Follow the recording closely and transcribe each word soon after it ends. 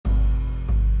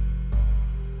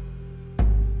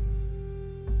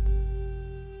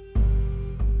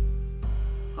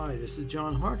Hi, this is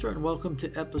John Harter, and welcome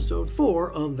to episode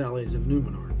 4 of Valleys of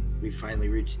Numenor. We've finally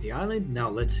reached the island. Now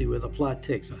let's see where the plot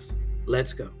takes us.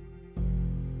 Let's go.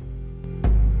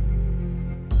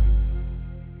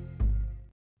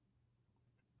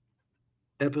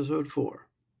 Episode 4,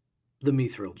 The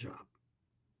Mithril Job.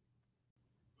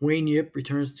 Wayne Yip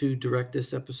returns to direct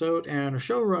this episode, and our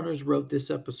showrunners wrote this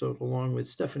episode along with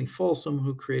Stephanie Folsom,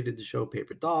 who created the show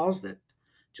Paper Dolls that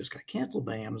just got canceled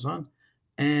by Amazon,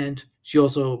 and she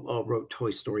also wrote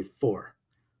Toy Story 4.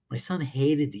 My son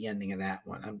hated the ending of that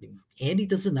one. I mean, Andy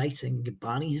does a nice thing, give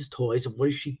Bonnie his toys, and what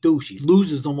does she do? She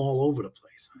loses them all over the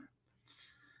place.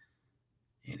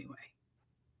 Anyway,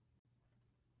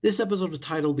 this episode is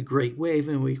titled The Great Wave,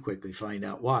 and we quickly find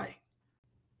out why.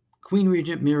 Queen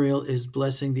Regent Muriel is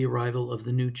blessing the arrival of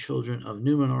the new children of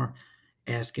Numenor,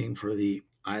 asking for the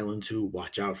island to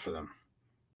watch out for them.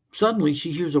 Suddenly,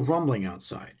 she hears a rumbling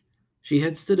outside. She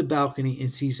heads to the balcony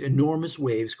and sees enormous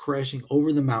waves crashing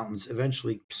over the mountains,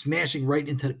 eventually smashing right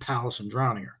into the palace and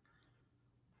drowning her.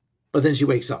 But then she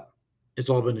wakes up. It's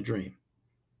all been a dream.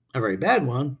 A very bad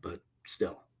one, but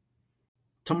still.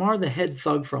 Tamar, the head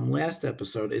thug from last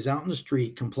episode, is out in the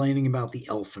street complaining about the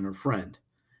elf and her friend.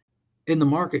 In the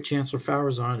market, Chancellor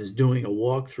Farazan is doing a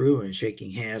walkthrough and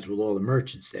shaking hands with all the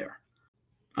merchants there.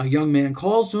 A young man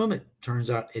calls to him. It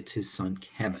turns out it's his son,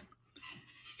 Kemen.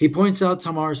 He points out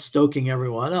Tamar stoking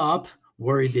everyone up,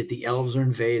 worried that the elves are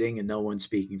invading and no one's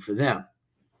speaking for them.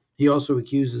 He also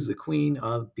accuses the queen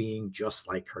of being just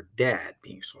like her dad,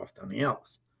 being soft on the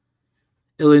elves.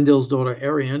 Elendil's daughter,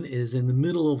 Arianne, is in the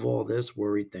middle of all this,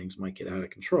 worried things might get out of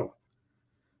control.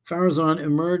 Farazan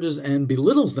emerges and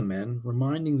belittles the men,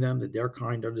 reminding them that their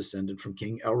kind are descended from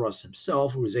King Elros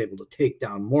himself, who was able to take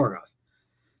down Morgoth.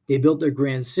 They built their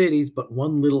grand cities, but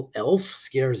one little elf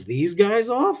scares these guys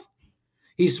off?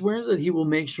 He swears that he will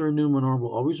make sure Numenor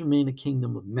will always remain a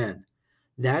kingdom of men.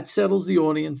 That settles the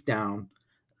audience down,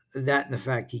 that and the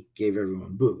fact he gave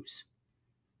everyone booze.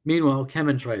 Meanwhile,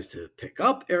 Kemen tries to pick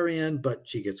up Arianne, but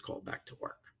she gets called back to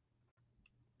work.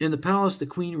 In the palace, the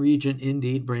Queen Regent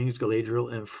indeed brings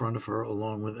Galadriel in front of her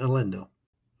along with Elendil.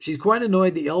 She's quite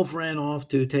annoyed the elf ran off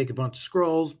to take a bunch of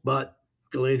scrolls, but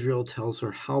Galadriel tells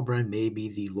her Halbrand may be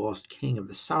the lost king of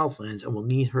the southlands and will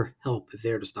need her help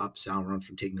there to stop Sauron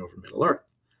from taking over Middle-earth.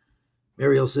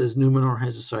 Muriel says Numenor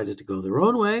has decided to go their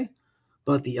own way,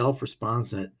 but the elf responds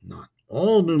that not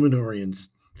all Numenorians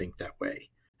think that way,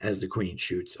 as the queen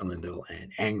shoots Elendil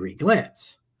an angry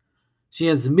glance. She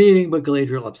ends the meeting, but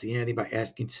Galadriel ups the ante by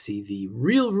asking to see the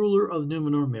real ruler of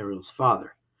Numenor, Muriel's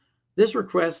father. This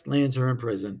request lands her in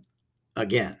prison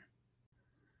again.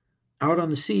 Out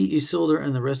on the sea, Isildur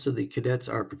and the rest of the cadets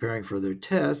are preparing for their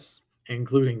tests,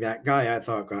 including that guy I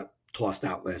thought got tossed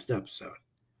out last episode.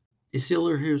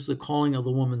 Isildur hears the calling of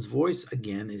the woman's voice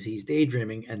again as he's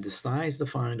daydreaming and decides to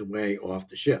find a way off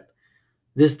the ship.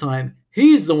 This time,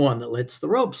 he's the one that lets the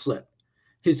rope slip.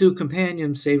 His two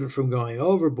companions save it from going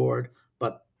overboard,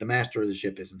 but the master of the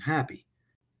ship isn't happy.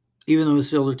 Even though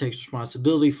Isildur takes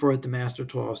responsibility for it, the master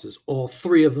tosses all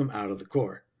three of them out of the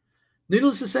court.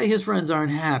 Needless to say, his friends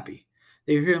aren't happy.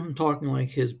 They hear him talking like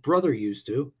his brother used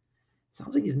to.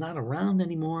 Sounds like he's not around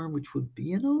anymore, which would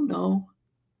be a no-no.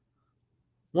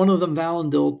 One of them,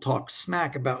 Valendil, talks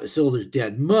smack about Isildur's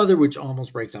dead mother, which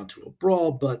almost breaks out into a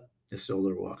brawl, but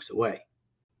Isildur walks away.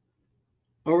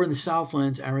 Over in the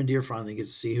southlands, Arondir finally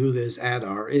gets to see who this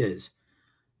Adar is.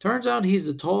 Turns out he's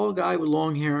a tall guy with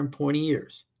long hair and pointy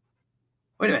ears.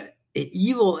 Wait a minute, an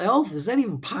evil elf? Is that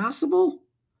even possible?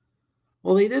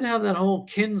 Well, they did have that whole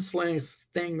kinslaying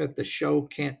thing that the show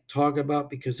can't talk about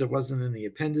because it wasn't in the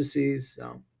appendices.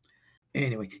 So,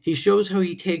 anyway, he shows how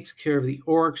he takes care of the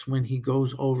orcs when he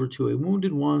goes over to a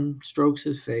wounded one, strokes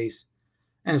his face,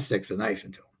 and sticks a knife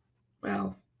into him.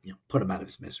 Well, put him out of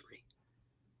his misery.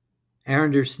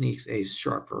 Arondir sneaks a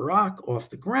sharp rock off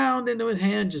the ground into his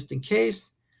hand just in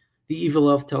case. The evil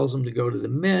elf tells him to go to the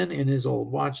men in his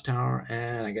old watchtower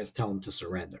and I guess tell him to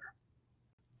surrender.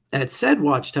 At said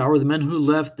watchtower, the men who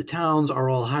left the towns are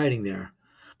all hiding there,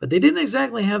 but they didn't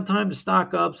exactly have time to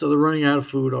stock up, so they're running out of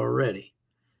food already.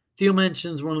 Theo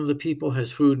mentions one of the people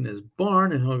has food in his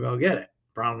barn and he'll go get it.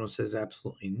 Brownlow says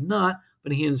absolutely not,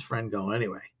 but he and his friend go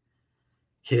anyway.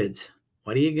 Kids,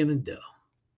 what are you going to do?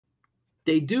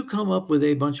 They do come up with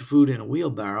a bunch of food in a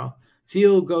wheelbarrow.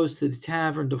 Theo goes to the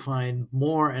tavern to find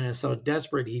more and is so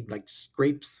desperate he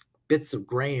scrapes bits of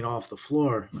grain off the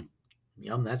floor.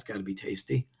 Yum, that's got to be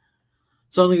tasty.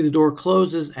 Suddenly the door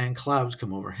closes and clouds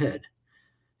come overhead.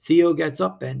 Theo gets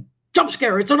up and jump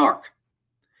scare, it's an orc!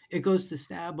 It goes to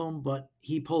stab him, but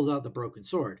he pulls out the broken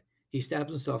sword. He stabs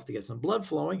himself to get some blood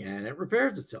flowing and it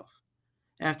repairs itself.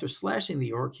 After slashing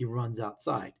the orc, he runs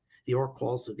outside. The orc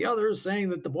calls to the others, saying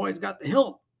that the boy's got the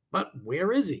hilt, but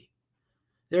where is he?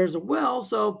 There's a well,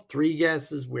 so 3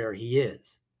 guesses where he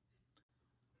is.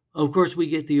 Of course, we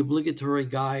get the obligatory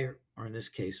guy, or in this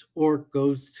case, orc,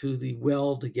 goes to the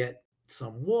well to get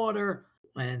some water,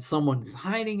 and someone's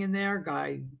hiding in there.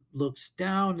 Guy looks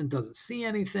down and doesn't see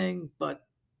anything, but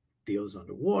Theo's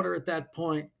underwater at that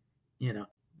point.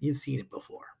 You've seen it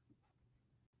before.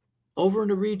 Over in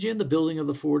the region, the building of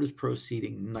the fort is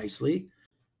proceeding nicely.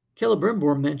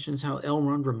 Celebrimbor mentions how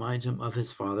Elrond reminds him of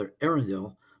his father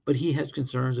Arondir, but he has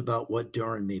concerns about what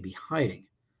Durin may be hiding.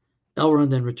 Elrond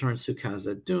then returns to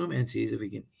Khazad-dûm and sees if he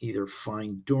can either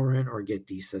find Durin or get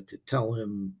Disa to tell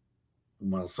him,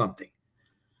 something.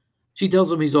 She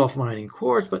tells him he's off mining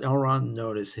quartz, but Elrond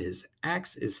notices his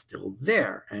axe is still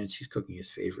there, and she's cooking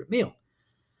his favorite meal.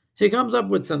 She comes up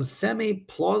with some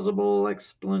semi-plausible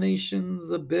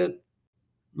explanations a bit.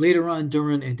 Later on,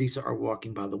 Durin and Disa are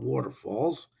walking by the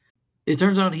waterfalls. It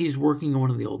turns out he's working on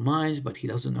one of the old mines, but he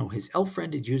doesn't know his elf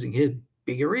friend is using his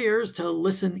bigger ears to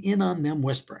listen in on them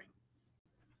whispering.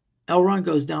 Elrond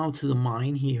goes down to the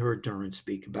mine he heard Durin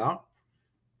speak about.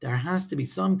 There has to be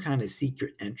some kind of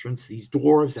secret entrance. These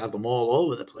dwarves have them all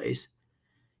over the place.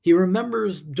 He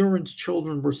remembers Durin's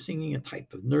children were singing a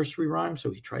type of nursery rhyme,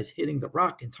 so he tries hitting the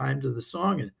rock in time to the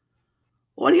song, and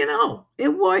what do you know? It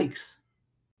works.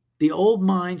 The old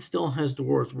mine still has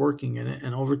dwarves working in it,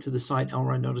 and over to the side,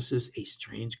 Elrond notices a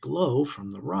strange glow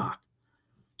from the rock.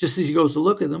 Just as he goes to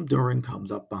look at them, Durin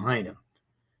comes up behind him.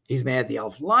 He's mad the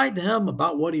elf lied to him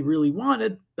about what he really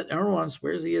wanted, but Elrond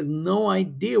swears he has no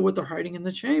idea what they're hiding in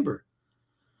the chamber.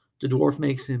 The dwarf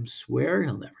makes him swear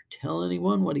he'll never tell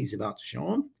anyone what he's about to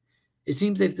show him. It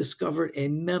seems they've discovered a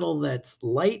metal that's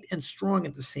light and strong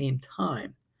at the same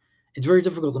time. It's very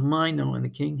difficult to mine, though, and the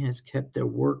king has kept their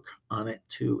work on it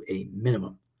to a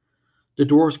minimum. The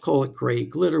dwarves call it gray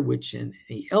glitter, which in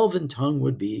the elven tongue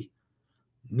would be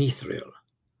Mithril.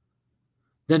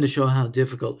 Then, to show how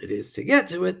difficult it is to get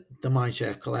to it, the mine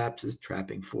shaft collapses,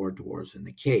 trapping 4 dwarves in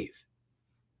the cave.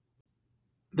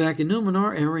 Back in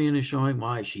Numenor, Arwen is showing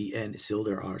why she and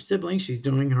Isildur are siblings. She's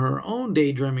doing her own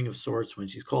daydreaming of sorts when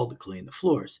she's called to clean the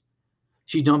floors.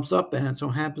 She jumps up and so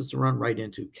happens to run right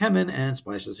into Kemen and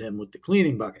splashes him with the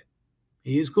cleaning bucket.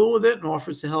 He is cool with it and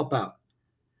offers to help out.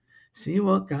 See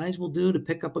what guys will do to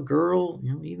pick up a girl,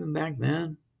 even back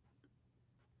then.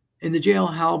 In the jail,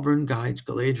 Halbrand guides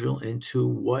Galadriel into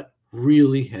what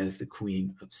really has the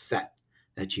queen upset,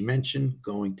 that she mentioned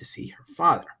going to see her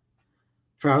father.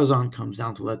 Farazan comes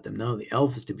down to let them know the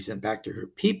elf is to be sent back to her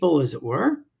people, as it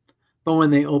were, but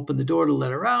when they open the door to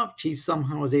let her out, she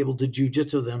somehow is able to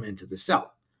jujitsu them into the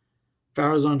cell.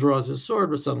 Farazan draws his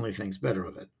sword, but suddenly thinks better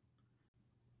of it.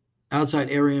 Outside,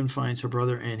 Arwen finds her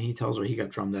brother, and he tells her he got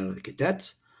drummed out of the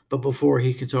cadets, but before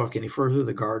he can talk any further,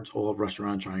 the guards all rush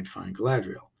around trying to find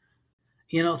Galadriel.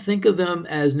 Think of them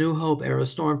as New Hope era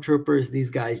stormtroopers. These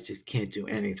guys just can't do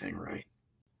anything right.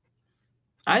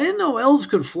 I didn't know elves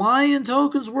could fly in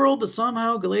Tolkien's world, but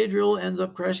somehow Galadriel ends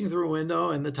up crashing through a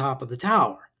window in the top of the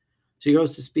tower. She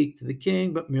goes to speak to the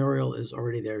king, but Muriel is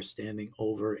already there standing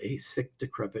over a sick,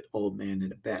 decrepit old man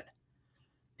in a bed.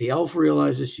 The elf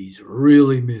realizes she's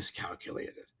really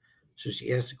miscalculated, so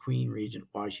she asks the queen regent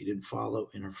why she didn't follow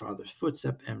in her father's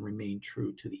footsteps and remain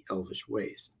true to the elvish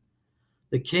ways.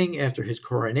 The king, after his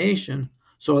coronation,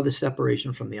 saw the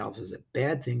separation from the elves as a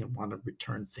bad thing and wanted to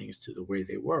return things to the way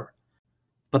they were.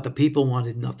 But the people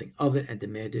wanted nothing of it and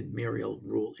demanded Muriel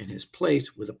rule in his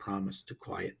place with a promise to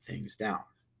quiet things down.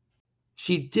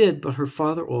 She did, but her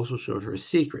father also showed her a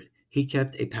secret. He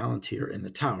kept a palantir in the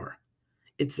tower.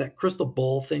 It's that crystal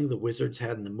ball thing the wizards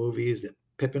had in the movies that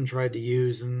Pippin tried to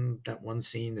use in that one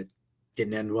scene that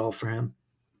didn't end well for him.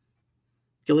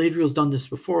 Galadriel's done this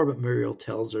before, but Muriel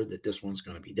tells her that this one's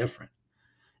going to be different.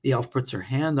 The elf puts her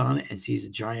hand on it and sees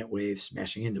a giant wave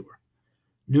smashing into her.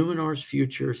 Numenor's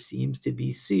future seems to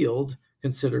be sealed,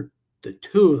 considered the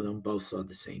 2 of them both saw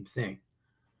the same thing.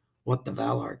 What the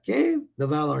Valar gave, the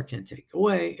Valar can take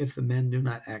away if the men do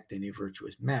not act in a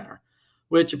virtuous manner,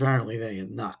 which apparently they have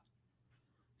not.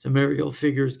 So Muriel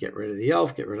figures, get rid of the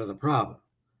elf, get rid of the problem.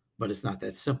 But it's not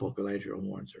that simple, Galadriel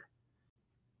warns her.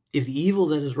 If the evil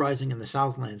that is rising in the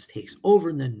southlands takes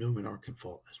over, then Numenor can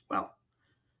fall as well.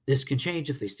 This can change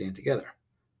if they stand together.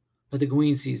 But the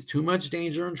queen sees too much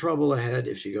danger and trouble ahead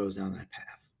if she goes down that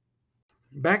path.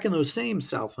 Back in those same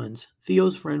southlands,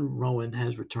 Theo's friend Rowan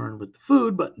has returned with the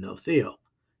food, but no Theo.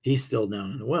 He's still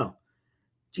down in the well.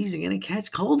 Geez, you're going to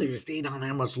catch cold if you stay down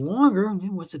there much longer.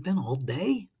 What's it been, all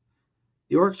day?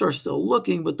 The orcs are still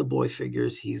looking, but the boy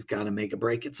figures he's got to make a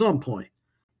break at some point.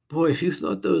 Boy, if you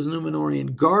thought those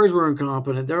Numenorian guards were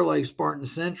incompetent, they're like Spartan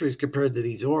sentries compared to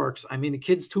these orcs. I mean, the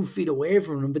kid's 2 feet away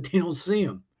from them, but they don't see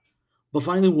him. But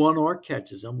finally, one orc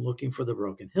catches him looking for the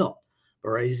broken hilt. But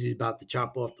right as he's about to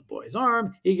chop off the boy's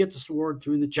arm, he gets a sword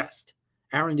through the chest.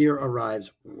 Arondir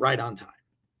arrives right on time.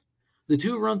 The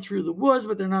two run through the woods,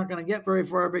 but they're not going to get very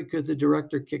far because the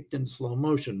director kicked in slow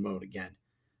motion mode again.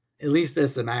 At least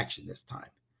there's some action this time.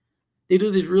 They do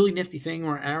this really nifty thing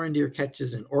where Arondir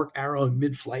catches an orc arrow in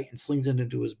mid-flight and slings it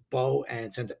into his bow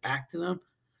and sends it back to them.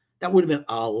 That would have been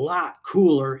a lot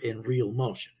cooler in real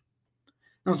motion.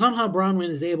 Now, somehow Bronwyn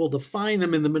is able to find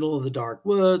them in the middle of the dark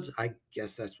woods. I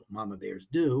guess that's what mama bears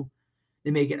do.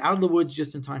 They make it out of the woods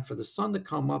just in time for the sun to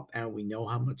come up, and we know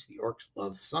how much the orcs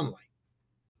love sunlight.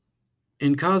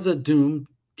 In Khazad-dûm,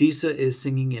 Disa is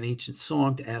singing an ancient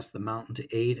song to ask the mountain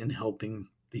to aid in helping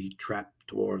the trapped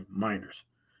dwarf miners.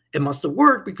 It must have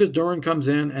worked because Durin comes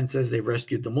in and says they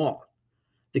rescued them all.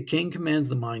 The king commands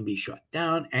the mine be shut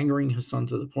down, angering his son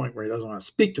to the point where he doesn't want to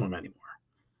speak to him anymore.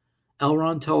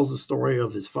 Elrond tells the story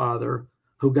of his father,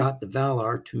 who got the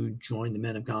Valar to join the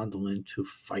men of Gondolin to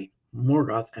fight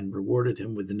Morgoth and rewarded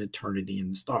him with an eternity in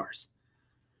the stars.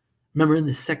 Remember in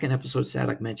the second episode,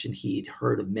 Sadoc mentioned he'd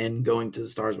heard of men going to the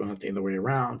stars but not the other way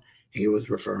around. He was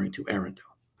referring to Arendelle.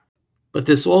 But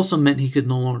this also meant he could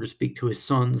no longer speak to his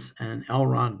sons, and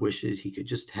Elrond wishes he could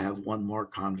just have one more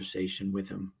conversation with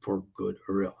him for good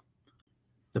or ill.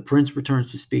 The prince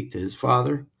returns to speak to his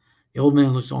father. The old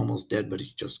man looks almost dead, but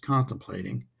he's just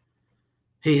contemplating.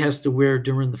 He has to wear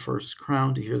Durin the First's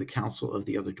crown to hear the counsel of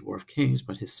the other dwarf kings,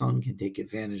 but his son can take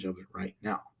advantage of it right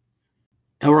now.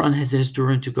 Elrond has asked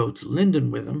Durin to go to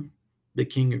Lindon with him. The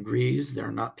king agrees.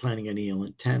 They're not planning any ill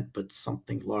intent, but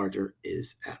something larger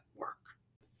is at work.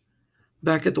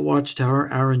 Back at the watchtower,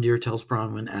 Arondir tells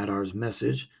Bronwyn Adar's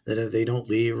message that if they don't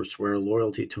leave or swear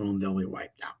loyalty to him, they'll be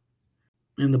wiped out.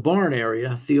 In the barn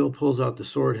area, Theo pulls out the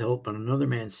sword hilt, but another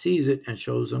man sees it and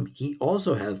shows him he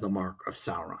also has the mark of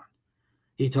Sauron.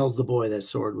 He tells the boy that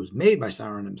sword was made by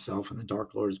Sauron himself and the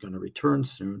Dark Lord is going to return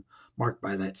soon, marked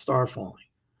by that star falling.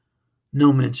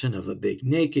 No mention of a big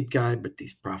naked guy, but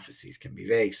these prophecies can be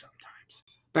vague sometimes.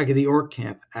 Back at the orc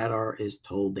camp, Adar is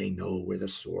told they know where the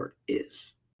sword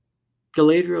is.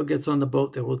 Galadriel gets on the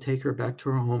boat that will take her back to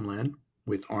her homeland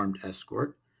with armed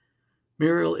escort.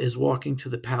 Mithril is walking to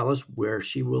the palace where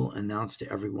she will announce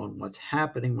to everyone what's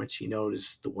happening when she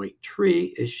notices the white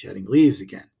tree is shedding leaves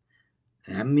again.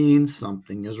 That means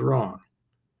something is wrong.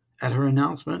 At her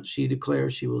announcement, she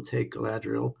declares she will take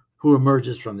Galadriel, who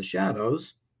emerges from the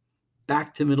shadows,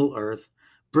 back to Middle-earth,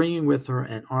 bringing with her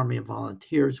an army of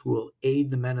volunteers who will aid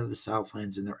the men of the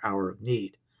Southlands in their hour of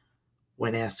need.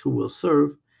 When asked who will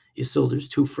serve, Isildur's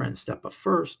two friends step up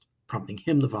first, prompting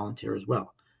him to volunteer as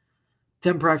well.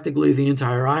 Then practically the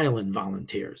entire island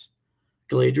volunteers.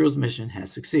 Galadriel's mission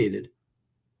has succeeded,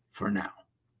 for now.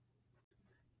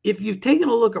 If you've taken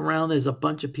a look around, there's a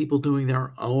bunch of people doing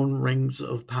their own Rings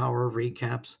of Power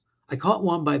recaps. I caught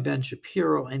one by Ben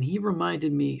Shapiro, and he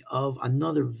reminded me of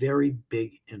another very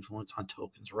big influence on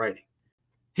Tolkien's writing.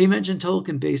 He mentioned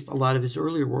Tolkien based a lot of his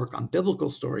earlier work on biblical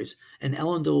stories, and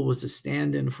Elendil was a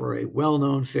stand-in for a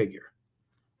well-known figure.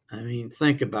 I mean,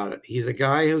 think about it. He's a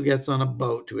guy who gets on a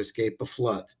boat to escape a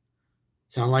flood.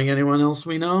 Sound like anyone else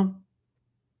we know?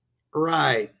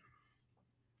 Right.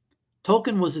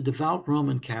 Tolkien was a devout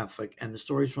Roman Catholic, and the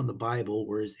stories from the Bible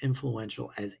were as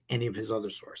influential as any of his other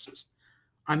sources.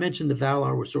 I mentioned the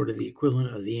Valar were sort of the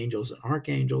equivalent of the angels and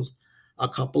archangels. A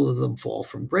couple of them fall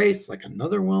from grace, like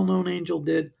another well-known angel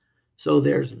did. So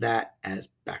there's that as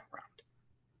background.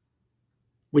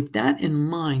 With that in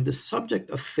mind, the subject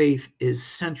of faith is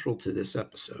central to this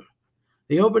episode.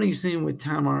 The opening scene with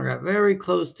Tamar got very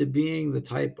close to being the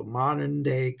type of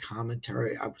modern-day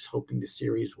commentary I was hoping the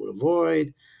series would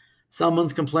avoid.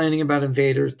 Someone's complaining about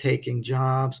invaders taking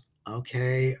jobs.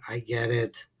 Okay, I get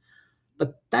it.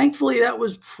 But thankfully, that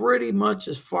was pretty much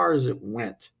as far as it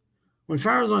went. When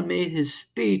Pharazôn made his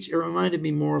speech, it reminded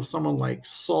me more of someone like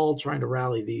Saul trying to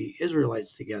rally the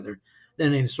Israelites together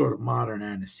than any sort of modern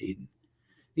antecedent.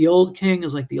 The old king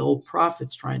is like the old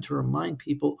prophets trying to remind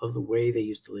people of the way they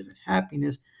used to live in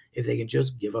happiness if they can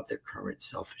just give up their current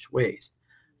selfish ways.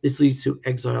 This leads to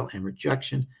exile and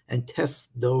rejection and tests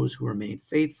those who remain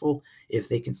faithful if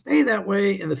they can stay that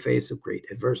way in the face of great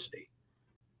adversity.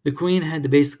 The queen had to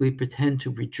basically pretend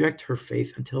to reject her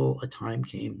faith until a time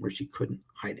came where she couldn't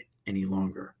hide it any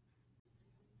longer.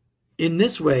 In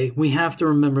this way, we have to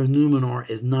remember Numenor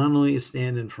is not only a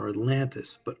stand-in for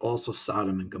Atlantis, but also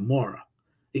Sodom and Gomorrah.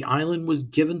 The island was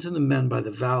given to the men by the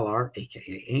Valar,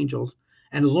 aka angels,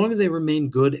 and as long as they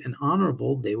remained good and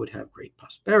honorable, they would have great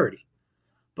prosperity.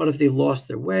 But if they lost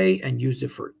their way and used it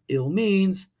for ill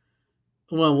means,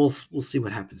 well, we'll see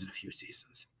what happens in a few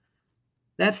seasons.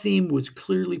 That theme was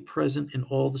clearly present in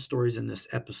all the stories in this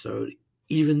episode,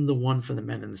 even the one for the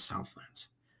men in the Southlands.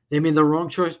 They made the wrong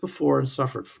choice before and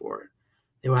suffered for it.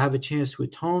 They will have a chance to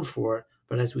atone for it,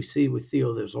 but as we see with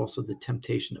Theo, there's also the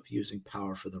temptation of using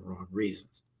power for the wrong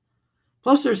reasons.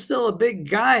 Plus, there's still a big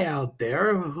guy out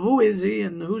there. Who is he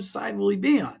and whose side will he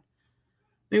be on?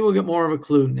 Maybe we'll get more of a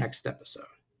clue next episode.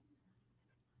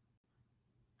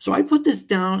 So I put this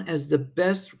down as the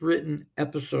best written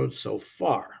episode so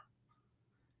far.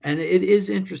 And it is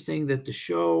interesting that the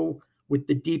show with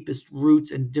the deepest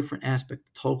roots and different aspects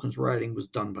of Tolkien's writing was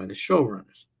done by the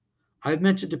showrunners. I've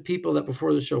mentioned to people that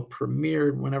before the show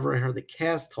premiered, whenever I heard the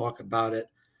cast talk about it,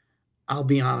 I'll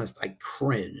be honest, I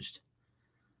cringed.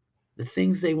 The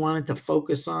things they wanted to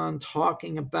focus on,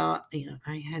 talking about,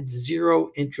 I had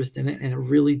zero interest in it, and it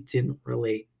really didn't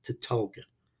relate to Tolkien.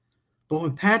 But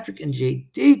when Patrick and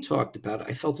JD talked about it,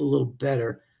 I felt a little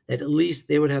better that at least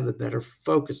they would have a better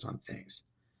focus on things.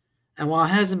 And while it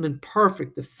hasn't been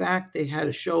perfect, the fact they had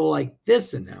a show like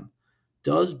this in them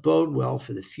does bode well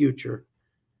for the future.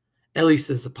 At least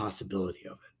there's a possibility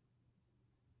of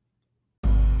it.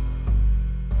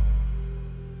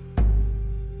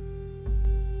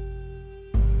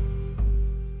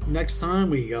 Next time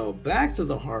we go back to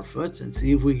the Harfoots and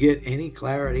see if we get any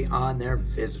clarity on their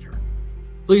visitor.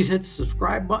 Please hit the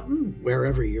subscribe button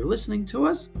wherever you're listening to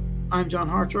us. I'm John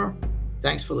Hartrow.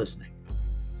 Thanks for listening.